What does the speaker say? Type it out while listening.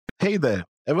Hey there,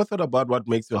 ever thought about what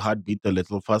makes your heart beat a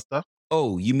little faster?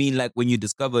 Oh, you mean like when you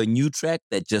discover a new track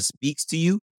that just speaks to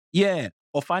you? Yeah,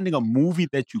 or finding a movie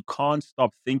that you can't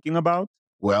stop thinking about.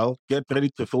 Well, get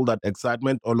ready to feel that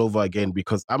excitement all over again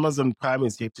because Amazon Prime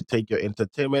is here to take your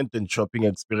entertainment and shopping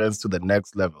experience to the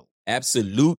next level.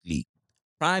 Absolutely.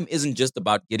 Prime isn't just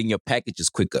about getting your packages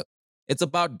quicker. It's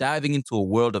about diving into a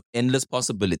world of endless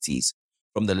possibilities,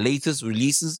 from the latest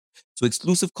releases to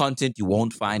exclusive content you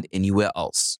won't find anywhere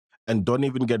else. And don't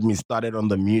even get me started on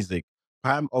the music.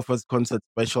 Prime offers concert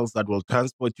specials that will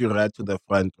transport you right to the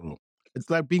front row. It's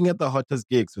like being at the hottest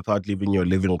gigs without leaving your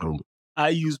living room. I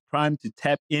use Prime to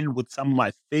tap in with some of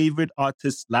my favorite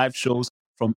artists' live shows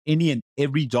from any and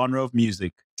every genre of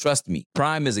music. Trust me,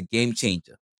 Prime is a game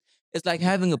changer. It's like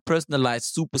having a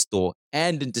personalized superstore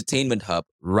and entertainment hub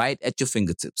right at your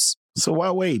fingertips. So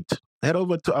why wait? Head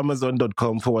over to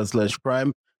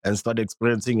amazon.com/prime and start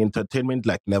experiencing entertainment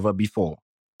like never before.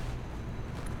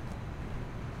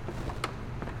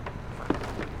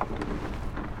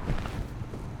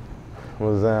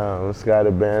 What's down? I'm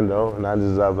Scotty Bando, and I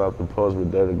just dropped off the Porch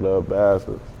with Dirty Glove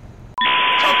Bastards.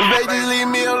 They just leave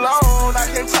me alone, I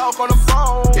can't talk on the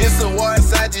phone. It's a war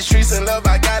inside these streets and love,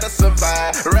 I gotta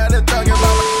survive. Rather talking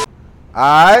about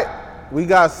Alright, we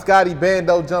got Scotty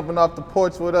Bando jumping off the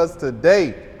porch with us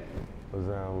today. What's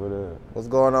down with it? What's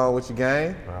going on with your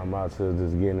game? I'm out here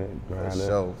just getting it, grinding.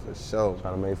 For sure.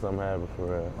 Trying to make something happen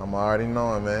for real. I'm already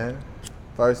knowing, man.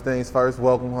 First things first,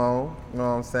 welcome home. You know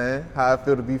what I'm saying? How it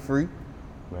feel to be free?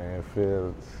 Man, it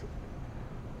feels,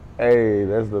 hey,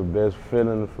 that's the best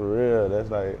feeling for real.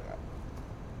 That's like,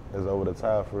 it's over the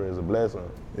top for real. It's a blessing.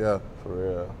 Yeah. For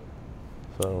real.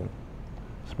 So,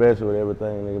 especially with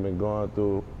everything nigga been going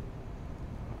through,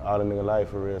 all the nigga life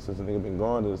for real, since the nigga been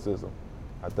going to the system.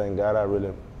 I thank God I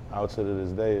really out to this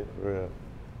day, for real.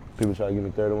 People try to give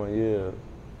me 31 years,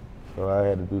 so I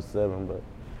had to do 7, but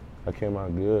I came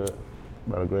out good,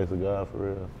 by the grace of God, for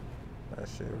real. That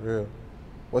shit real.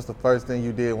 What's the first thing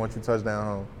you did once you touched down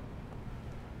home?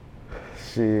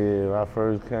 Shit, when I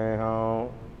first came home,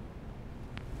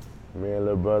 me and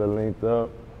little brother linked up,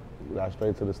 we got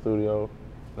straight to the studio,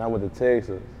 and I went to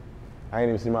Texas. I ain't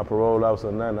even see my parole officer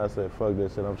or nothing. I said, fuck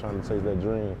that shit, I'm trying to chase that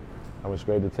dream. I went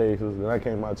straight to Texas, then I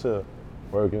came out here,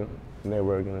 working,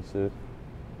 networking and shit.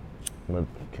 But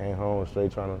came home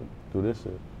straight trying to do this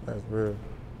shit. That's real.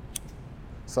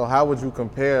 So how would you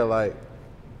compare, like,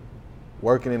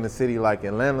 working in a city like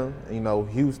Atlanta, you know,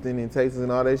 Houston and Texas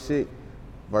and all that shit,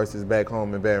 versus back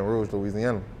home in Baton Rouge,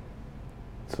 Louisiana?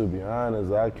 To be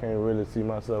honest, I can't really see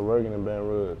myself working in Baton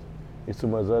Rouge. There's too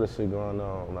much other shit going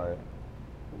on. Like,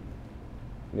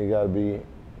 nigga gotta be,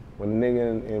 when the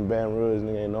nigga in Baton Rouge,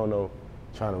 nigga ain't no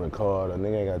trying to record, or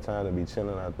nigga ain't got time to be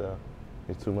chilling out there.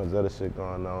 There's too much other shit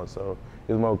going on. So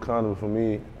it's more comfortable for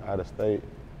me out of state.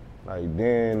 Like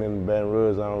then in Baton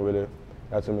Rouge, I don't really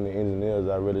got too many engineers.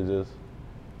 I really just,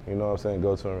 you know what I'm saying,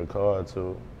 go to and record to.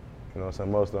 You know what I'm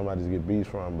saying? Most of them I just get beats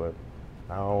from, but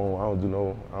I don't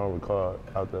record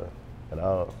out there at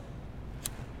all.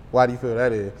 Why do you feel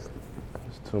that is?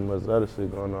 There's too much other shit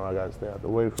going on. I gotta stay out the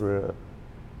way for real.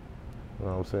 You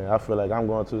know what I'm saying? I feel like I'm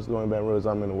going to the studio in Baton Rouge,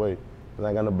 I'm in the way. 'Cause I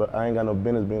ain't got no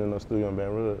business being in no studio in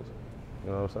Baton Rouge.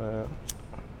 You know what I'm saying?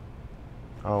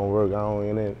 I don't work, I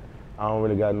don't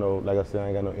really got no, like I said, I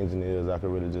ain't got no engineers I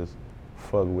could really just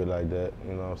fuck with like that.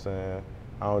 You know what I'm saying?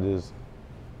 I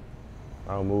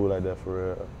don't move like that for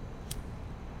real.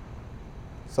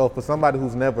 So for somebody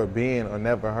who's never been or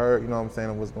never heard, you know what I'm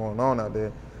saying, of what's going on out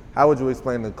there, how would you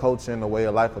explain the culture and the way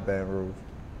of life of Baton Rouge?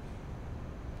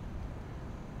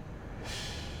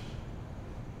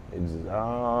 It's just,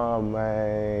 oh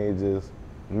man, just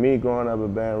me growing up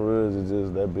in Baton Rouge, it's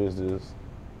just, that bitch just,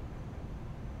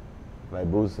 like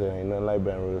Boosie said, ain't nothing like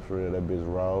Baton Rouge for real. That bitch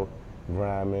raw,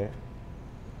 grimy.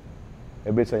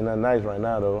 That bitch ain't nothing nice right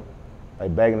now though.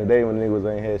 Like back in the day when niggas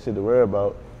ain't had shit to worry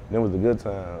about, them was the good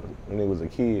times, when niggas was a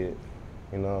kid.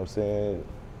 You know what I'm saying?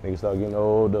 Niggas started getting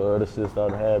older, other shit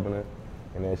started happening,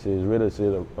 and that shit is really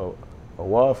shit a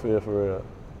warfare for real.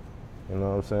 You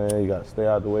know what I'm saying? You gotta stay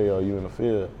out the way or you in the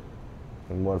field.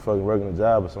 And motherfucking working a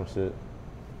job or some shit.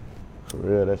 For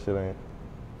real, that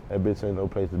bitch ain't no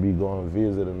place to be going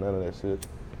visit or none of that shit.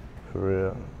 For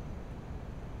real.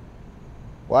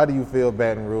 Why do you feel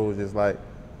Baton Rouge is like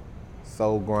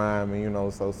so grimy, you know,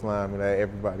 so slimy that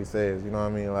everybody says, you know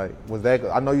what I mean? Like, was that,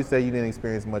 I know you said you didn't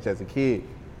experience much as a kid,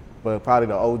 but probably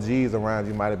the OGs around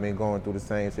you might have been going through the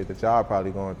same shit that y'all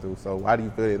probably going through. So why do you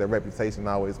feel that the reputation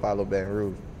always follow Baton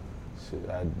Rouge? Shit,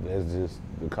 that's just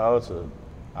the culture.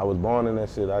 I was born in that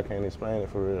shit, I can't explain it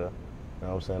for real. You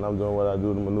know what I'm saying? I'm doing what I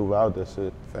do to maneuver out that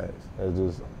shit. Facts. That's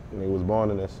just, nigga was born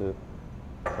in that shit.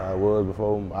 That's how it was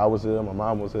before I was here, my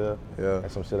mom was here. Yeah.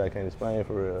 That's some shit I can't explain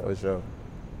for real. For sure.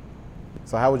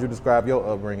 So how would you describe your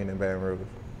upbringing in Baton Rouge?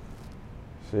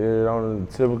 Shit, on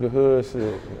the typical hood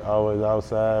shit. Always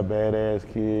outside,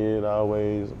 badass kid,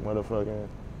 always motherfucking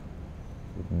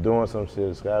doing some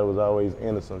shit. Scotty was always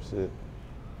into some shit.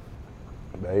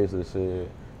 Basically shit.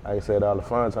 Like I said, all the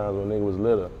fun times when nigga was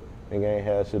little, nigga ain't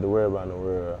had shit to worry about in the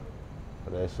world.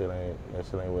 But that shit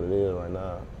ain't what it is right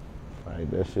now. Like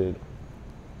that shit,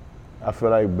 I feel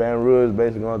like Baton Rouge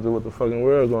basically going through what the fucking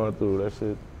world going through. That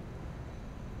shit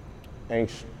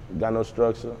ain't got no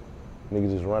structure.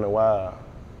 Niggas just running wild.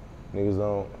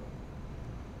 Niggas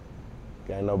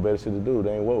got no better shit to do.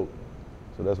 They ain't woke.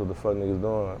 So that's what the fuck niggas doing.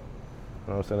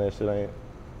 You know what I'm saying?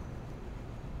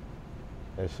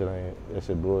 That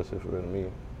shit bullshit for real to me.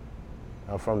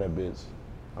 I'm from that bitch.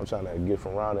 I'm trying to get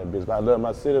from around that bitch. But I love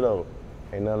my city though.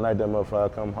 Ain't nothing like that motherfucker.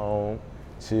 I come home,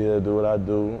 chill, do what I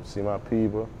do, see my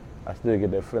people. I still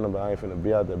get that feeling, but I ain't finna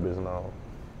be out that bitch long.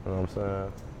 You know what I'm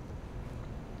saying?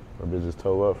 My bitch just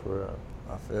tore up for real.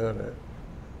 I feel that.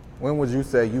 When would you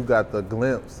say you got the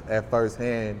glimpse at first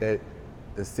hand that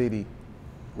the city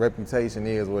reputation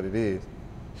is what it is?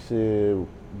 Shit,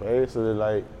 basically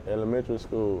like elementary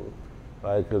school.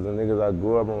 Like, cause the niggas I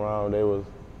grew up around, them was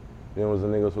the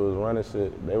niggas who was running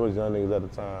shit. They was young niggas at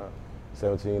the time,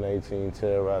 17, 18,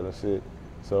 terrorizing shit.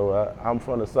 So I'm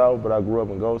from the South, but I grew up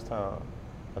in Ghost Town.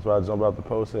 That's why I jumped out the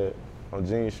post at on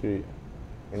Jean Street.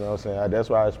 You know what I'm saying? That's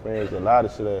why I experienced a lot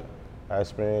of shit. I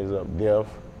experienced death,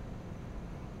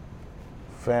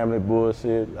 family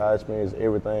bullshit. I experienced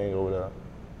everything over there.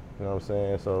 You know what I'm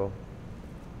saying? So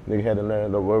nigga had to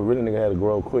learn, really nigga had to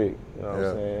grow quick. You know what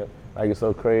I'm saying? Like it's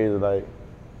so crazy, like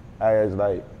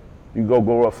you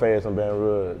grow up fast in Baton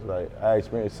Rouge. Like I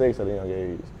experienced sex at a young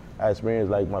age. I experienced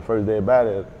like my first day of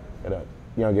body at a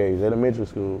young age, elementary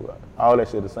school, all that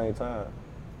shit at the same time.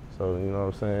 So you know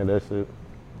what I'm saying? That shit,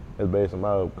 that's based on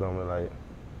my upcoming, like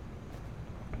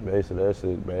basically that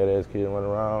shit, badass kid running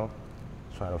around,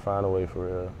 trying to find a way for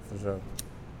real. For sure.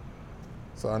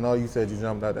 So I know you said you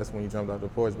jumped out, that's when you jumped off the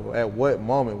porch, but at what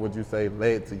moment would you say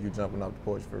led to you jumping off the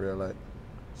porch for real? Like,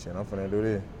 shit, I'm finna do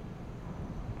this.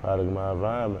 Product of my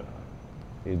environment.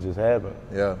 It just happened.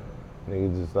 Yeah.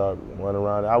 Niggas just started running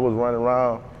around. I was running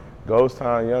around Ghost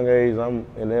Town, young age. I'm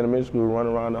in elementary school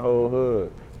running around the whole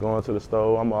hood, going to the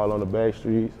store. I'm all on the back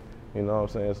streets. You know what I'm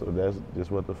saying? So that's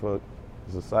just what the fuck.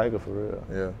 It's a cycle for real.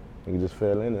 Yeah. Nigga just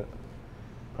fell in it.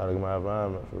 Product of my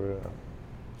environment for real.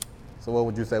 So what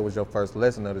would you say was your first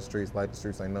lesson of the streets? Like the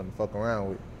streets ain't nothing to fuck around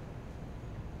with.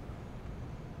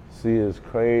 See, it's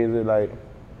crazy. Like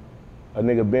a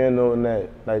nigga been knowing that.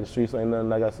 Like the streets ain't nothing.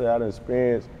 Like I said, I done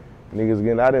experienced niggas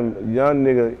getting. Young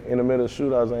nigga in the middle of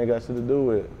shootouts ain't got shit to do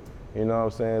with it. You know what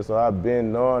I'm saying? So I've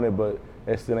been knowing it, but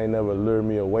that still ain't never lured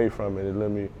me away from it. It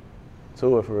lured me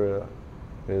to it for real.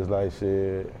 It's like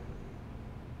shit.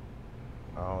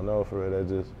 I don't know for real. That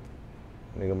just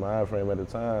nigga mind frame at the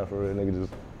time for real. Nigga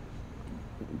just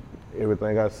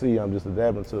everything I see, I'm just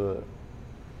adapting to it.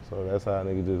 So that's how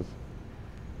nigga just.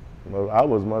 I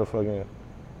was motherfucking in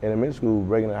elementary school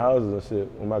breaking the houses and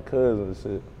shit with my cousins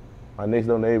and shit. My next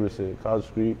door neighbor shit, College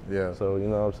Street. Yeah. So you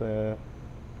know what I'm saying?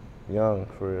 Young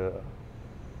for real.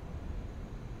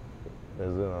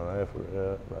 That's it on that for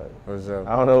real. Like, For sure.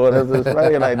 I don't know what else to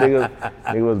explain. Like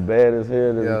nigga was bad as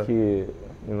hell as a kid.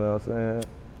 You know what I'm saying?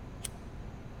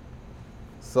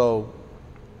 So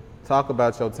talk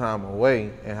about your time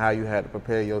away and how you had to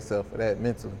prepare yourself for that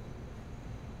mentally.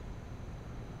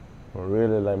 But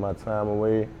really, like my time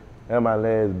away, and my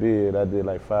last bid, I did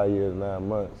like 5 years, 9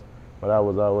 months. But I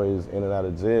was always in and out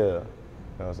of jail. You know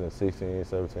what I'm saying? 16,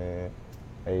 17,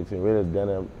 18. Really done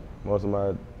it most of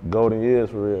my golden years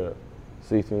for real.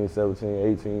 16, 17,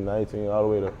 18, 19, all the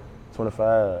way to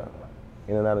 25.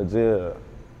 In and out of jail.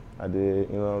 I did,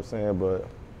 you know what I'm saying? But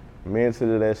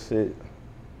mentally, that shit,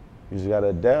 you just gotta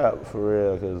adapt for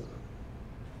real, because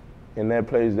in that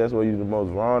place, that's where you're the most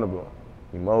vulnerable.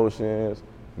 Emotions,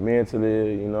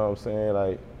 mentally, you know what I'm saying?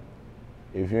 Like,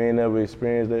 if you ain't never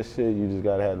experienced that shit, you just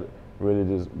gotta have to really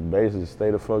just basically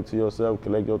stay the fuck to yourself,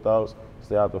 collect your thoughts,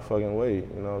 stay out the fucking way,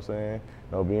 you know what I'm saying?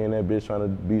 Don't be in that bitch trying to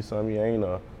be something you ain't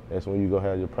know. That's when you gonna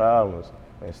have your problems.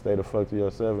 And stay the fuck to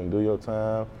yourself and do your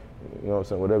time. You know what I'm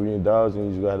saying? Whatever you indulge in,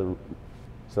 you just gotta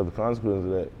accept the consequences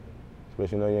of that.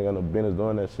 Especially you ain't got no business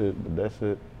doing that shit, but that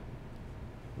shit,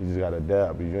 you just gotta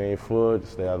adapt. If you ain't full,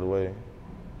 just stay out of the way.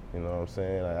 You know what I'm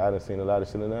saying? Like, I done seen a lot of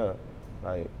shit in there.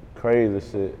 Like, crazy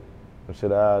shit. Some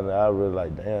shit I really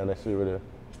like, damn, that shit really,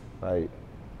 like,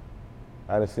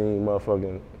 I done seen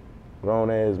motherfucking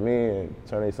grown-ass men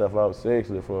turn themselves out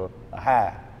sexually for a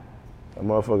high. A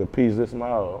motherfucking piece this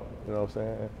small, you know what I'm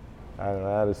saying?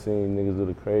 I done seen niggas do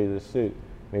the craziest shit.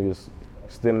 Niggas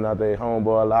stealing out their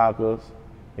homeboy lockers.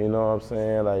 You know what I'm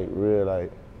saying? Like, real,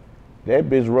 like, that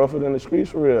bitch rougher than the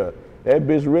streets for real. That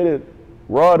bitch really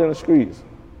raw than the streets.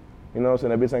 You know what I'm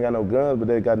saying? That bitch ain't got no guns, but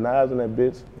they got knives in that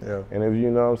bitch. Yeah. And if you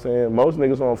know what I'm saying, most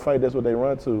niggas wanna fight, that's what they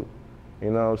run to.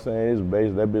 You know what I'm saying? It's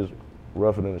based, that bitch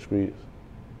rougher than the streets.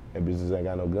 That bitch just ain't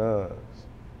got no guns.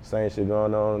 Same shit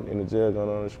going on in the jail, going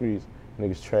on in the streets.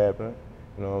 Niggas trapping,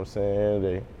 you know what I'm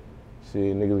saying?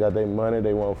 Niggas got their money,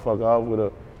 they wanna fuck off with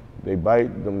her. They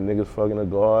bite, them niggas fucking the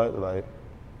guard, like,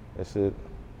 that shit.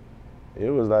 It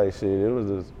was like shit, it was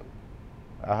just,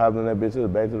 I hopped in that bitch, it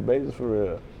was back to the basics for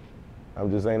real. I'm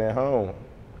just ain't at home.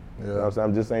 Yeah. You know what I'm saying?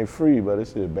 I'm just ain't free, but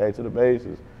this shit back to the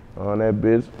basics. On that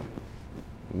bitch,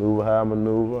 maneuver how I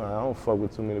maneuver. I don't fuck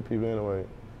with too many people anyway.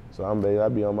 So I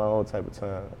be on my own type of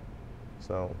time.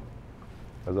 So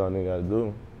that's all nigga gotta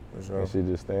do. For sure. And shit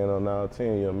just stand on our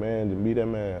 10. You're a man, to be that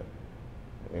man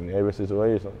in every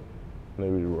situation.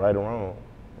 Maybe right or wrong.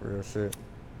 Real shit.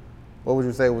 What would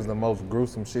you say was the most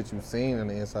gruesome shit you've seen on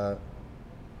the inside?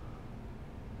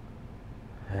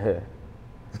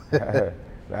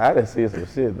 I done seen some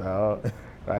shit, dog.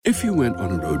 If you went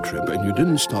on a road trip and you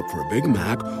didn't stop for a Big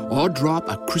Mac or drop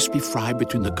a crispy fry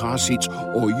between the car seats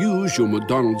or use your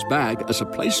McDonald's bag as a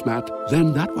placemat,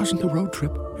 then that wasn't a road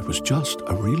trip. It was just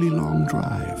a really long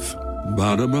drive.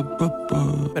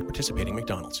 Ba-da-ba-ba-ba. At participating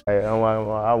McDonald's. Hey,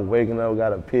 I'm waking up,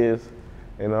 got a piss.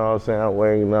 You know what I'm saying? I'm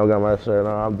waking up, got my shirt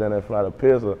on. I'm done that fly to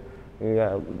piss. You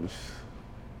got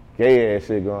gay ass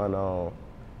shit going on.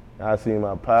 I see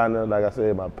my partner, like I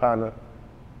said, my partner,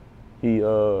 he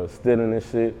stealing this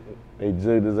shit. They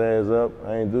jigged his ass up.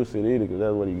 I ain't do shit either, because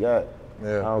that's what he got.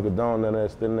 Yeah. I don't condone none of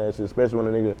that stealing that shit, especially when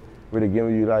a nigga really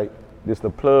giving you like, this the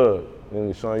plug, and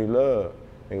he's showing you love.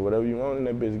 And whatever you want in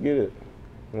that bitch, get it.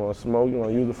 You want to smoke, you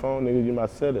want to use the phone, nigga, you might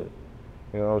sell it.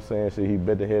 You know what I'm saying? Shit, he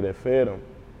bet the head that fed him.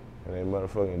 And they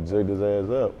motherfucking jigged his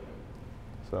ass up.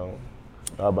 So,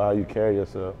 all about how you carry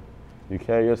yourself. You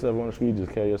carry yourself on the street,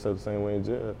 just carry yourself the same way in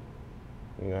jail.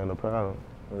 You ain't got no problem.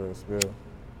 Real spill.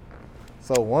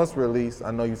 So once released,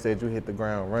 I know you said you hit the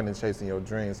ground running, chasing your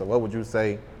dreams. So what would you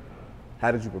say,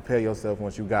 how did you prepare yourself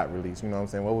once you got released? You know what I'm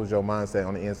saying? What was your mindset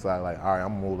on the inside? Like, all right,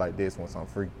 I'm gonna move like this once I'm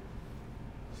free.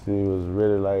 She was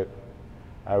really like,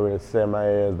 I really sat my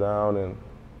ass down and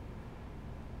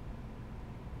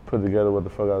put together what the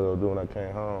fuck I was gonna do when I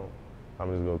came home. I'm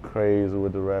just gonna go crazy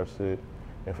with the rap shit.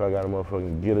 If I gotta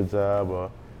motherfucking get a job or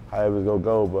however it's gonna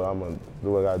go, but I'm gonna do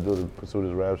what I gotta do to pursue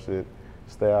this rap shit.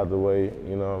 Stay out the way,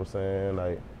 you know what I'm saying?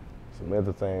 Like, some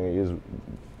other thing is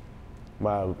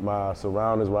my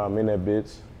surroundings while I'm in that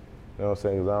bitch. You know what I'm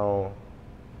saying? Cause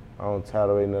I don't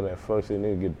tolerate none of that fuck shit.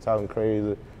 Nigga get talking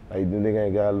crazy. Like, the nigga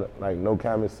ain't got like no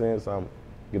common sense.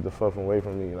 Get the fuck away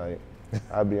from me. Like,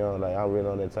 I be on, like, I'm really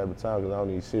on that type of time because I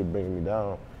don't need shit bringing me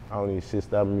down. I don't need shit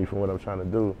stopping me from what I'm trying to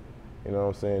do. You know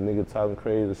what I'm saying? Nigga talking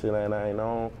crazy, shit I ain't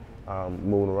on, I'm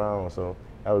moving around. So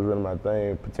that was really my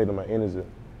thing, protecting my energy.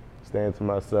 Staying to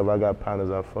myself. I got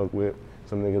partners I fuck with.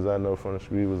 Some niggas I know from the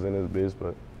street was in this bitch,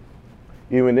 but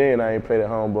even then I ain't play that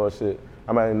homeboy shit.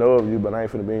 I might know of you, but I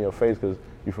ain't finna be in your face because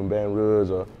you from Baton Rouge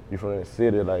or you from the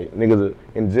city. Like, niggas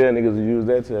in jail, niggas will use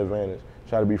that to advantage.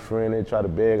 Try to be friendly, try to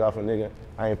beg off a nigga.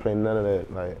 I ain't playing none of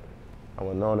that. Like, I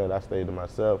wasn't on that. I stayed to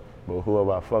myself. But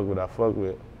whoever I fuck with, I fuck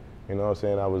with. You know what I'm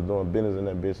saying? I was doing business in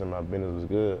that bitch and my business was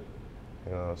good.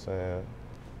 You know what I'm saying?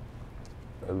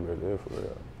 That's really it for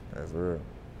real. That's real.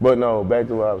 But no, back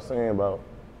to what I was saying about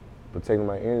protecting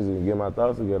my energy and getting my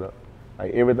thoughts together.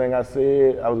 Like, everything I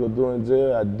said I was gonna do in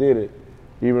jail, I did it.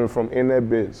 Even from in that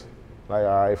bitch. Like,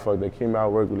 all right, fuck, they keep me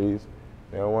out work release.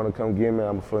 They don't wanna come get me,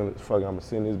 I'm gonna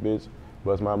send this bitch.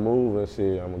 But it's my move and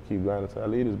shit, I'm gonna keep grinding until I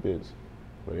leave this bitch.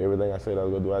 But everything I said I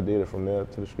was gonna do, I did it from there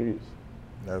to the streets.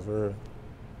 That's real.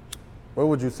 Where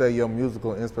would you say your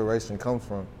musical inspiration comes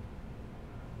from?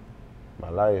 My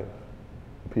life,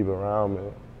 the people around me,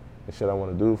 the shit I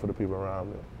wanna do for the people around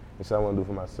me, the shit I wanna do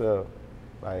for myself.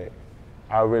 Like,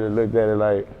 I really looked at it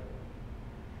like,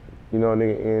 you know,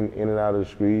 nigga in and out of the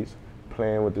streets,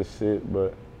 playing with this shit,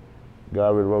 but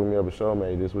God really woke me up and showed me,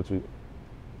 hey, this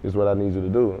is what I need you to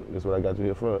do. This is what I got you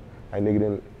here for. Like, nigga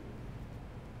didn't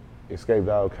escape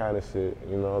all kind of shit,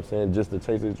 you know what I'm saying, just to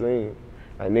chase his dream.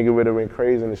 Like, nigga really went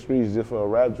crazy in the streets just for a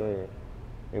rap dream.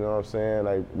 You know what I'm saying?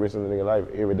 Like, risking the nigga life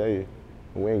every day.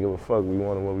 And we ain't give a fuck, we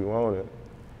wanted what we wanted.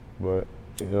 But,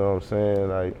 you know what I'm saying,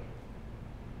 like,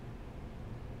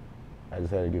 I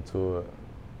just had to get to it.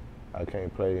 I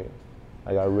can't play it.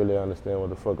 Like, I really understand what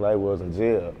the fuck life was in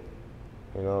jail.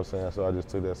 You know what I'm saying? So I just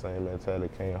took that same mentality,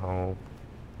 came home,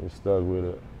 and stuck with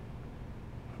it,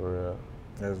 for real.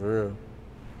 That's real.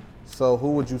 So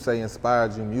who would you say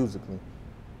inspired you musically?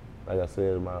 Like I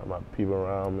said, my people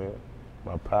around me,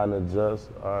 my partner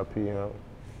Just, RP him.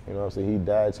 You know what I'm saying? He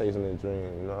died chasing his dream,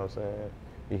 you know what I'm saying?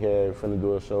 He had finna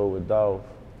do a show with Dolph.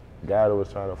 Guy that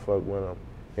was trying to fuck with him.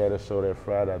 He had a show that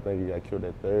Friday, I think he got killed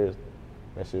that Thursday.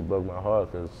 That shit broke my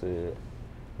heart, cause shit,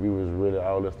 we was really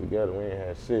all this together. We ain't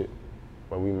had shit,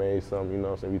 but we made something, you know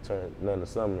what I'm saying? We turned nothing to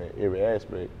something in every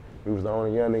aspect. We was the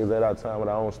only young niggas at our time with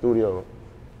our own studio.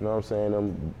 You know what I'm saying?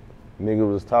 Them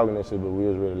niggas was talking that shit, but we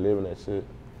was really living that shit.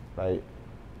 Like,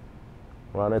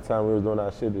 around that time we was doing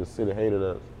our shit, the city hated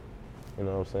us. You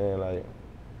know what I'm saying? Like,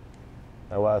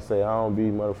 that's why I say I don't be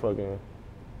motherfucking,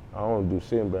 I don't do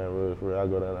shit in Baton Rouge for real. I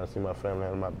go down and I see my family,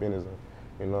 handle my business, and,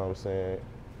 you know what I'm saying?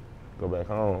 Go back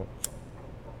home.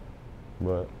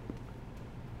 But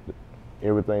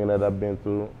everything that I've been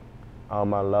through, all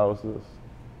my losses,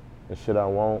 the shit I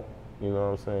want, you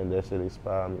know what I'm saying, that shit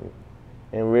inspired me.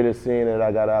 And really seeing that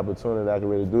I got an opportunity that I can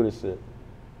really do this shit.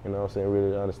 You know what I'm saying,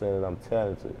 really understanding that I'm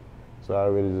talented. So I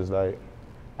really just like,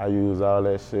 I use all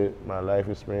that shit, my life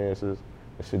experiences,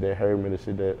 the shit that hurt me, the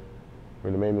shit that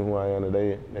really made me who I am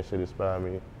today, that shit inspired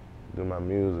me to do my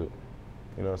music.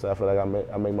 You know, so I feel like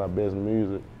I make my best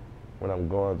music when I'm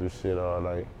going through shit or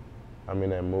like, I'm in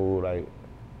that mood, like,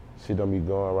 shit don't be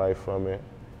going right for me. You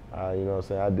know what I'm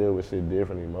saying, I deal with shit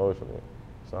different emotionally.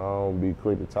 So I don't be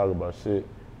quick to talk about shit.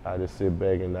 I just sit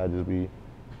back and I just be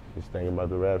just thinking about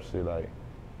the rap shit, like,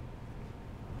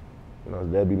 you know,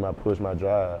 that'd be my push, my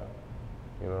drive.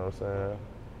 You know what I'm saying?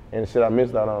 And the shit I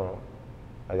missed out on,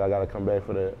 like I gotta come back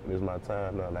for that. This is my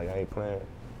time now, like I ain't playing.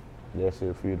 That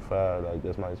shit for you to fire, like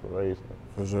that's my inspiration.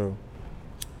 For sure.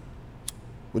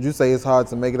 Would you say it's hard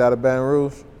to make it out of Baton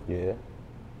Rouge? Yeah.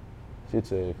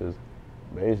 Shit, yeah, cause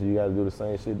basically you gotta do the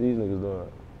same shit these niggas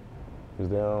doing. Cause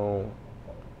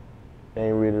they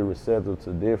ain't really receptive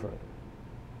to different.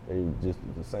 They just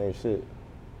the same shit.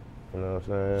 You know what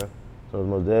I'm saying? So it's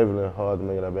most definitely hard to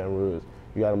make it out of Baton Rouge.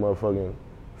 You gotta motherfucking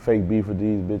fake beef with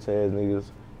these bitch ass niggas,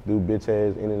 do bitch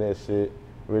ass internet shit.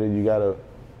 Really, you gotta,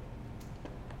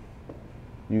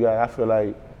 I feel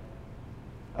like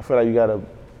you gotta,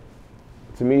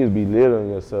 to me it's belittling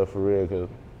yourself for real, cause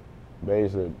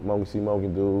basically Monkey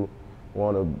do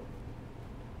wanna,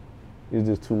 it's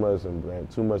just too much to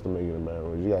make it in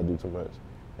Baton Rouge. You gotta do too much.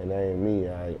 And that ain't me,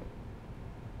 I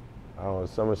don't,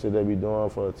 some of the shit they be doing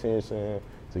for attention,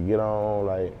 to get on,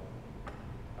 like,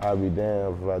 I'll be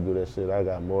damned if I do that shit. I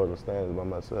got more than standards by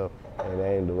myself, and that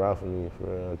ain't the route for me, for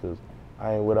real, because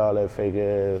I ain't with all that fake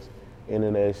ass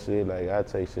internet shit. Like, I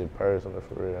take shit personal,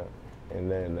 for real,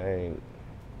 and then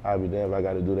I'll be damned if I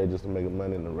got to do that just to make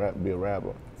money and be a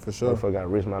rapper. For sure. If I got to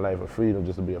risk my life for freedom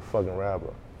just to be a fucking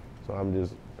rapper. So I'm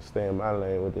just staying my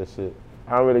lane with that shit.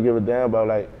 I don't really give a damn about,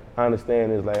 like, I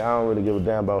understand this, like, I don't really give a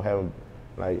damn about having,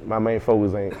 like, my main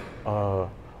focus ain't,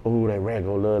 ooh, that rat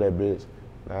gon' love that bitch.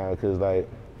 Nah, cause like,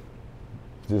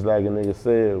 just like a nigga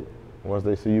said, once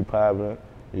they see you popping,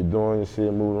 you're doing your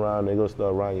shit, moving around, they gonna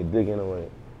start riding your dick anyway.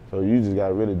 So you just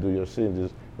gotta really do your shit and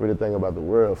just really think about the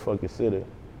world, fuck your city.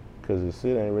 Cause the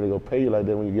city ain't really gonna pay you like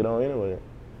that when you get on anyway.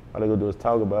 All they gonna do is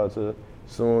talk about you.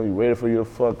 Soon you ready for you to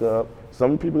fuck up.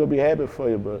 Some people gonna be happy for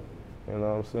you, but you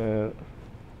know what I'm saying?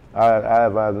 I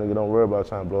advise nigga don't worry about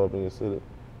trying to blow up in your city.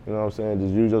 You know what I'm saying?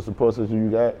 Just use your support system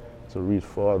you got to reach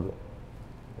farther.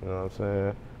 You know what I'm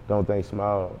saying? Don't think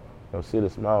small. Your city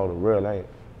small, the world ain't.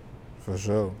 For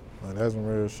sure. Like, that's some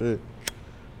real shit.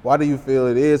 Why do you feel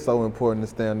it is so important to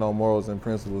stand on morals and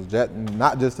principles,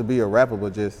 not just to be a rapper,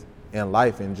 but just in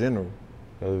life in general?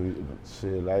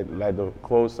 Shit, like the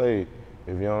quote say,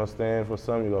 if you don't stand for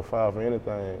something, you gonna fall for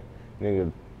anything. Nigga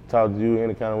talk to you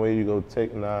any kind of way, you go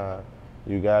take,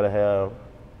 you gotta have,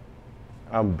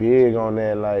 I'm big on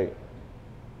that, like,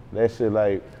 that shit,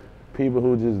 like, people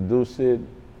who just do shit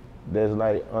that's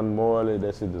like unmorally,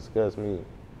 that shit disgusts me.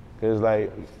 Cause like,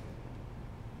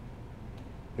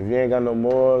 if you ain't got no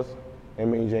morals, it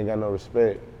means you ain't got no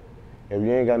respect. If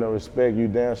you ain't got no respect, you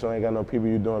damn sure ain't got no people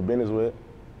you doing business with.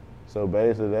 So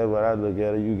basically, that's what I look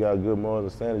at it. You got good morals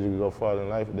and standards, you can go far in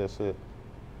life with that shit.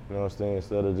 You know what I'm saying?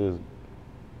 Instead of just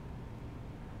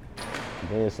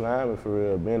being slimy for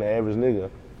real, being an average nigga.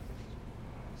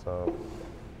 So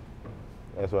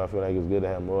that's why I feel like it's good to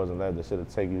have morals in life. That shit'll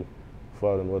take you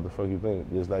farther than what the fuck you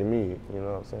think. Just like me, you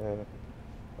know what I'm saying?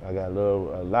 I got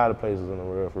love a lot of places in the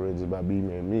world for real, just by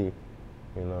being me,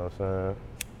 you know what I'm saying?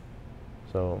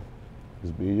 So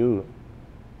just be you.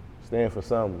 Stand for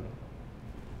something.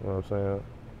 You know what I'm saying?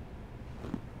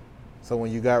 So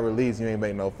when you got released, you ain't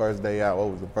make no first day out.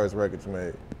 What was the first record you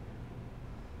made?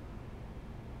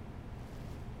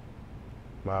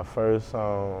 My first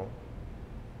song,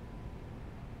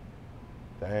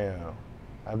 damn.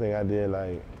 I think I did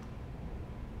like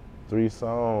 3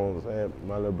 songs at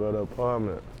my little brother's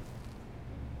apartment.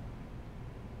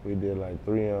 We did like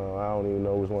 3 I don't even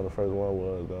know which one the first one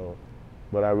was though.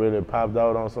 But I really popped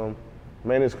out on some,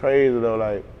 man, it's crazy though,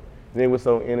 like, nigga was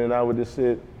so in and out with this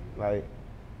shit, like,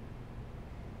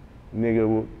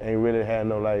 nigga ain't really had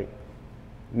no, like,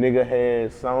 nigga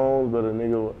had songs, but a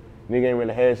nigga ain't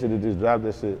really had shit to just drop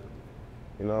that shit.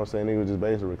 You know what I'm saying? Nigga was just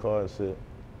basically recording shit.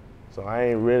 So I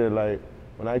ain't really like,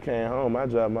 when I came home, I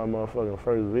dropped my motherfucking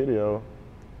first video.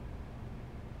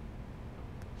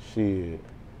 Shit.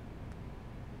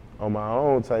 On my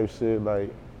own type shit,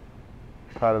 like,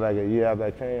 probably like a year after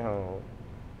I came home.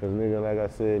 Cause nigga, like I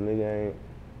said, nigga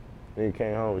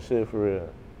came home with shit for real. You know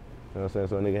what I'm saying?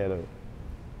 So nigga had to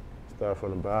start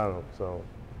from the bottom. So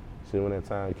shit, when that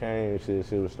time came,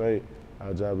 shit was straight.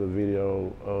 I dropped a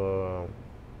video,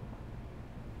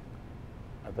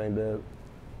 I think that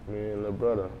me and little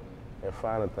brother at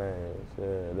Finer Things.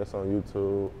 Yeah, that's on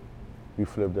YouTube. We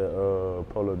flipped that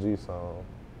Polo G song.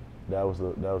 That was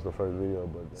the first video.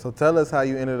 But So tell us how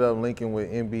you ended up linking with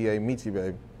NBA Michi,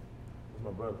 baby. It's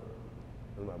my brother.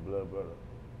 It's my blood brother.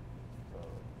 So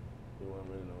he wasn't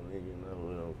really no nigga,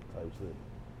 no type shit.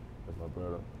 That's my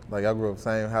brother. Like y'all grew up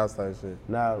same house type shit.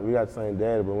 Nah, we got the same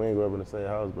daddy, but we ain't grew up in the same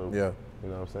house, but Yeah. you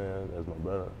know what I'm saying? That's my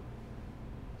brother.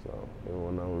 So it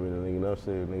wasn't no really nigga no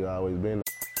shit. Nigga always been.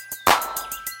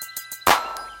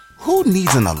 Who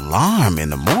needs an alarm in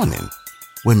the morning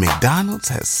when McDonald's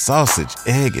has sausage,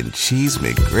 egg, and cheese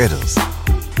McGriddles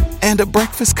and a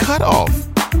breakfast cutoff?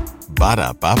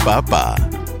 Ba-da-ba-ba-ba.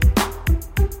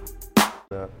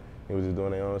 He was just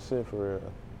doing their own shit for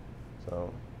real.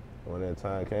 So when that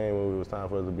time came, when it was time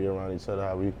for us to be around each other,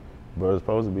 how we brothers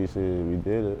supposed to be, shit, we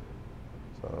did it.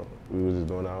 So we was just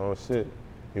doing our own shit.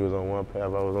 He was on one path, I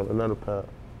was on another path.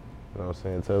 You know what I'm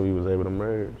saying? Until we was able to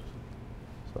merge.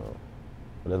 So,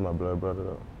 but that's my blood brother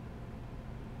though.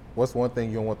 What's one thing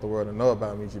you don't want the world to know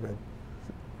about Michi, baby?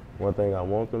 One thing I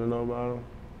want them to know about him,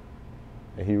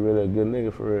 and he really a good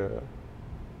nigga for real.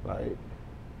 Like,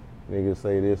 niggas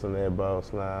say this and that about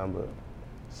Slime, but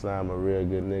Slime a real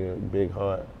good nigga, big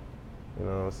heart. You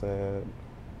know what I'm saying?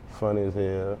 Funny as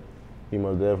hell. He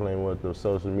most definitely ain't what the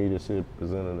social media shit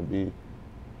presenting to be,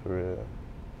 for real.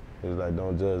 It's like,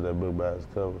 don't judge that book by its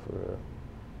cover, for real.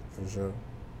 For sure.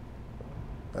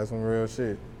 That's some real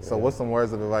shit. Yeah. So what's some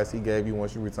words of advice he gave you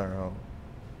once you return home?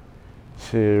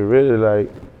 Shit, really, like,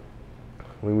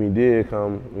 when we did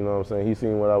come, you know what I'm saying, he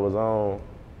seen what I was on,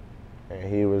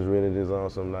 and he was really just on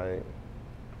some, like,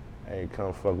 hey,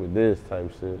 come fuck with this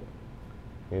type shit.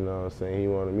 You know what I'm saying? He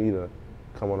wanted me to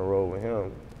come on the road with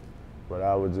him, but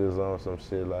I was just on some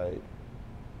shit like,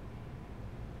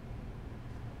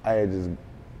 I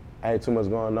had too much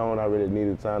going on, I really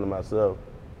needed time to myself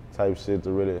type shit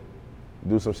to really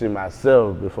do some shit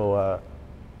myself before I,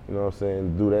 you know what I'm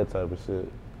saying, do that type of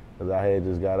shit. Cause I had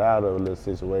just got out of a little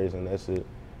situation, that shit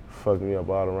fucked me up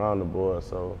all around the board,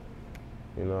 so,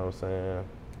 you know what I'm saying?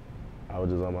 I was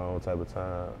just on my own type of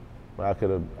time. But I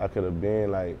could have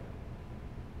been like,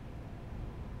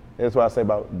 that's why I say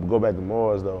about, go back to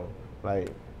Morris though.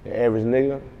 Like, the average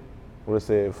nigga would have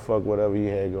said fuck whatever he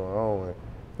had going on and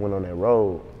went on that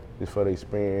road just for the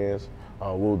experience,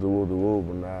 woo,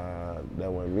 but nah,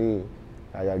 that wasn't me.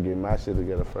 I gotta get my shit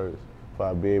together first before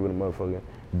I be able to motherfucking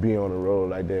be on the road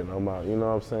like that no more, you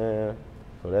know what I'm saying?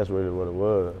 So that's really what it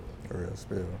was. A real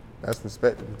spill. That's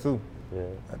respectable too. Yeah.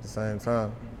 At the same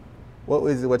time. What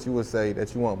is it what you would say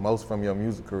that you want most from your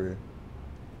music career?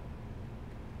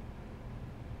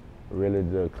 Really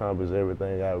to accomplish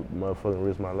everything I motherfucking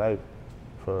risk my life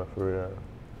for real.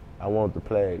 I want the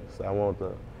plaques. I don't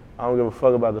give a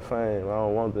fuck about the fame. I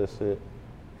don't want that shit.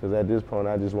 Cause at this point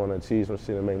I just want to achieve some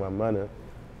shit and make my money.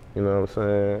 You know what I'm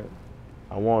saying?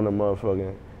 I want a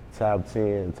motherfucking top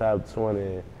 10, top 20.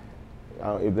 If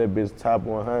that bitch top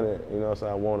 100, you know what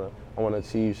I'm saying? I wanna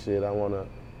achieve shit. I wanna,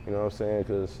 you know what I'm saying?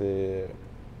 Cause shit,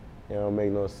 it don't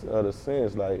make no other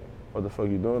sense. Like, what the fuck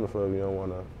you doing it for if you don't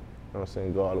wanna, you know what I'm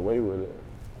saying, go all the way with it.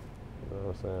 You know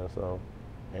what I'm saying? So,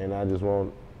 and I just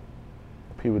want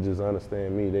people just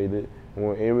understand me.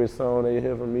 When every song they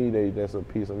hear from me, that's a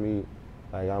piece of me.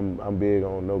 Like, I'm big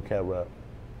on no cap rap.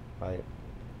 Like,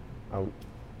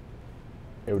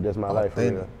 that's my life for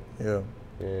real. Yeah.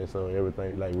 Yeah, so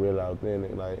everything like real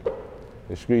authentic. Like,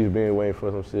 the streets been waiting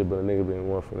for some shit, but a nigga been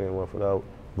one for in, one for out,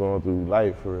 going through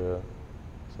life for real.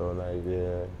 So like,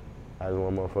 yeah, I just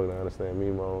want motherfuckers to understand me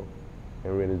more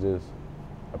and really just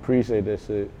appreciate that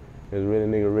shit. Cause really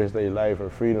nigga risk their life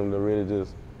and freedom to really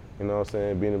just, you know what I'm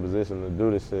saying, be in a position to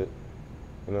do this shit.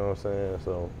 You know what I'm saying?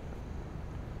 So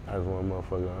I just want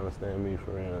motherfuckers to understand me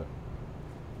for real.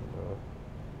 You know?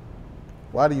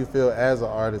 Why do you feel as an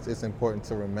artist it's important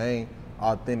to remain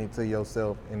authentic to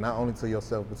yourself, and not only to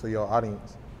yourself, but to your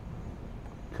audience?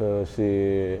 Cause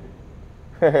shit,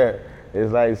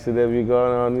 it's like shit that be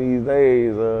going on these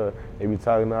days. They be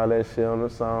talking all that shit on the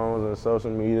songs and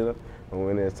social media, and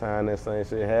when it's time that same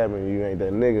shit happen, you ain't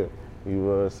that nigga. You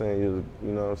was saying you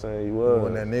know what I'm saying? You was. You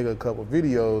was that nigga a couple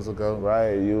videos ago.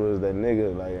 Right, you was that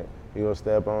nigga. Like, you gonna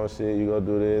step on shit, you gonna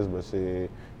do this, but shit,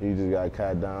 you just got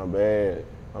caught down bad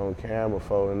on camera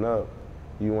folding up.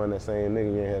 You want that same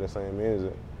nigga, you ain't had the same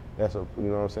energy. That's you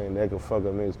know what I'm saying? That could fuck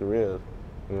up niggas' careers.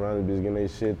 And around the bitch getting their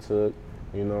shit took,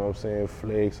 you know what I'm saying?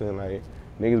 Flexing, like,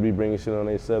 niggas be bringing shit on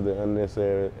themselves that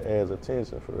unnecessary adds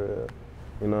attention for real.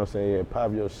 You know what I'm saying? Yeah,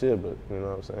 pop your shit, but you know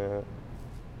what I'm saying?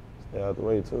 Stay out the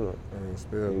way too.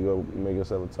 You go make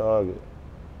yourself a target.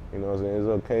 You know what I'm saying? It's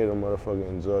okay to motherfucking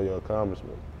enjoy your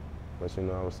accomplishment. But you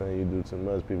know what I'm saying? You do too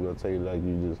much, people gonna take it like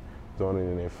you just throwing it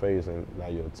in their face and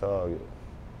like you're a target.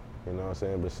 You know what I'm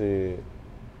saying? But shit,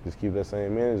 just keep that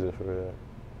same energy for real.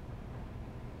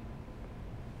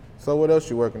 So what else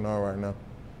you working on right now?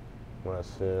 Well,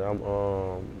 shit,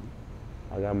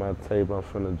 I got my tape I'm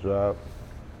finna drop,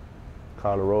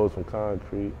 called The Rose from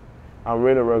Concrete. I'm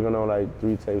really working on like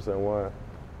 3 tapes at once.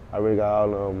 I really got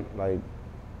all of them, like,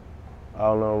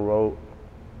 all of them wrote,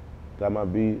 got my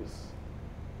beats.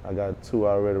 I got 2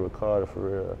 already recorded for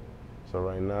real. So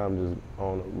right now I'm just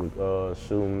on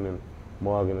shooting and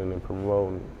marketing and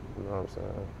promoting, you know what I'm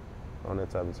saying? On that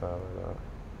type of time right now.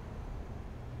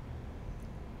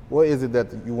 What is it that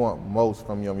you want most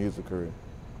from your music career?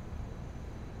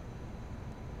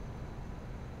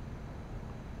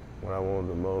 What I want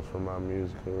the most from my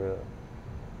music career?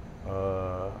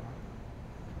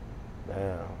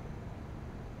 Damn.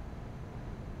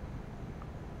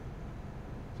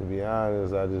 To be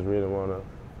honest, I just really wanna,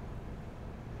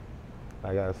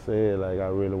 like I said, like I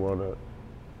really wanna,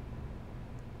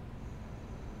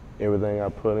 everything I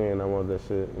put in, I want that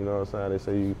shit, you know what I'm saying? They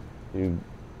say you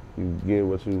get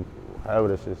what you, however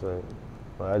that shit say.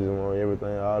 But I just want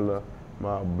everything,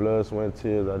 my blood, sweat,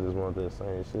 tears, I just want that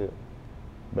same shit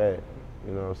back.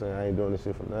 You know what I'm saying? I ain't doing this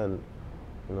shit for nothing.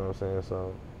 You know what I'm saying?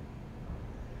 So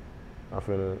I'm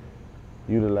finna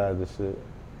utilize this shit.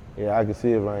 Yeah, I can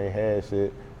see if I ain't had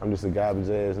shit. I'm just a garbage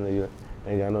ass nigga.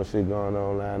 Ain't got no shit going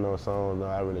on, no songs. No,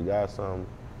 I really got something.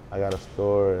 I got a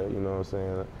story, you know what I'm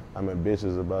saying? I'm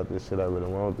ambitious about this shit. I really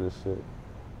want this shit.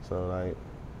 So like,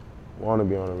 want to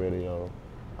be on the radio.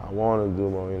 I want to do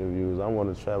more interviews. I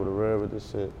want to travel the world with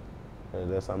this shit.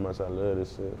 And that's how much I love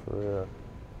this shit, for real.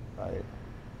 Like,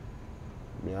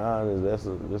 to be honest, that's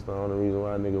the only reason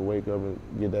why a nigga wake up and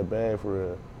get that bag for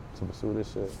real, to pursue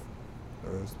this shit.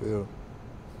 Still.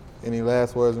 Any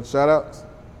last words and shout outs?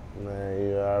 Man,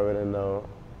 you already know.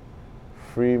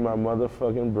 Free my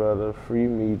motherfucking brother, free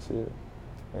Meecha.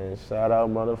 And shout out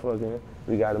motherfucking,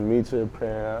 we got a Meecha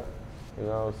parent, you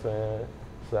know what I'm saying?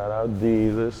 Shout out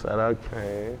Deezer, shout out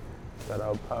Kane, shout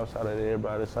out Pop, shout out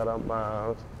everybody, shout out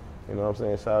Miles. You know what I'm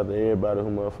saying? Shout out to everybody who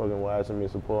motherfucking watching me,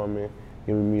 supporting me,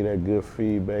 giving me that good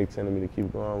feedback, telling me to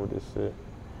keep going with this shit.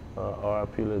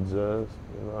 R.I.P. Lil Just,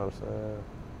 you know what I'm saying?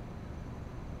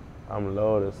 I'm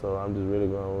loaded, so I'm just really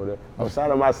going with it. Oh,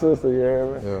 shout out my sister, you hear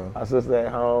me? Yeah. My sister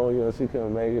at home, you know, she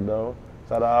couldn't make it though.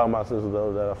 Shout out all my sisters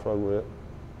though that I fuck with,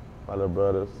 my little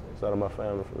brothers. Shout out my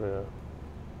family for real.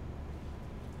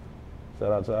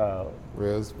 Shout out to y'all.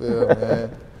 Real spill,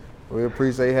 man. We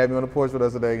appreciate having you on the porch with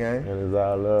us today, gang. And it's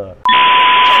all love.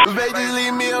 Baby, just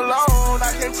leave me alone.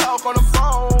 I can't talk on the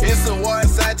phone. It's a war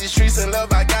inside the streets and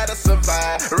love, I gotta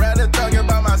survive. Rather talk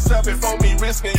about myself before me risking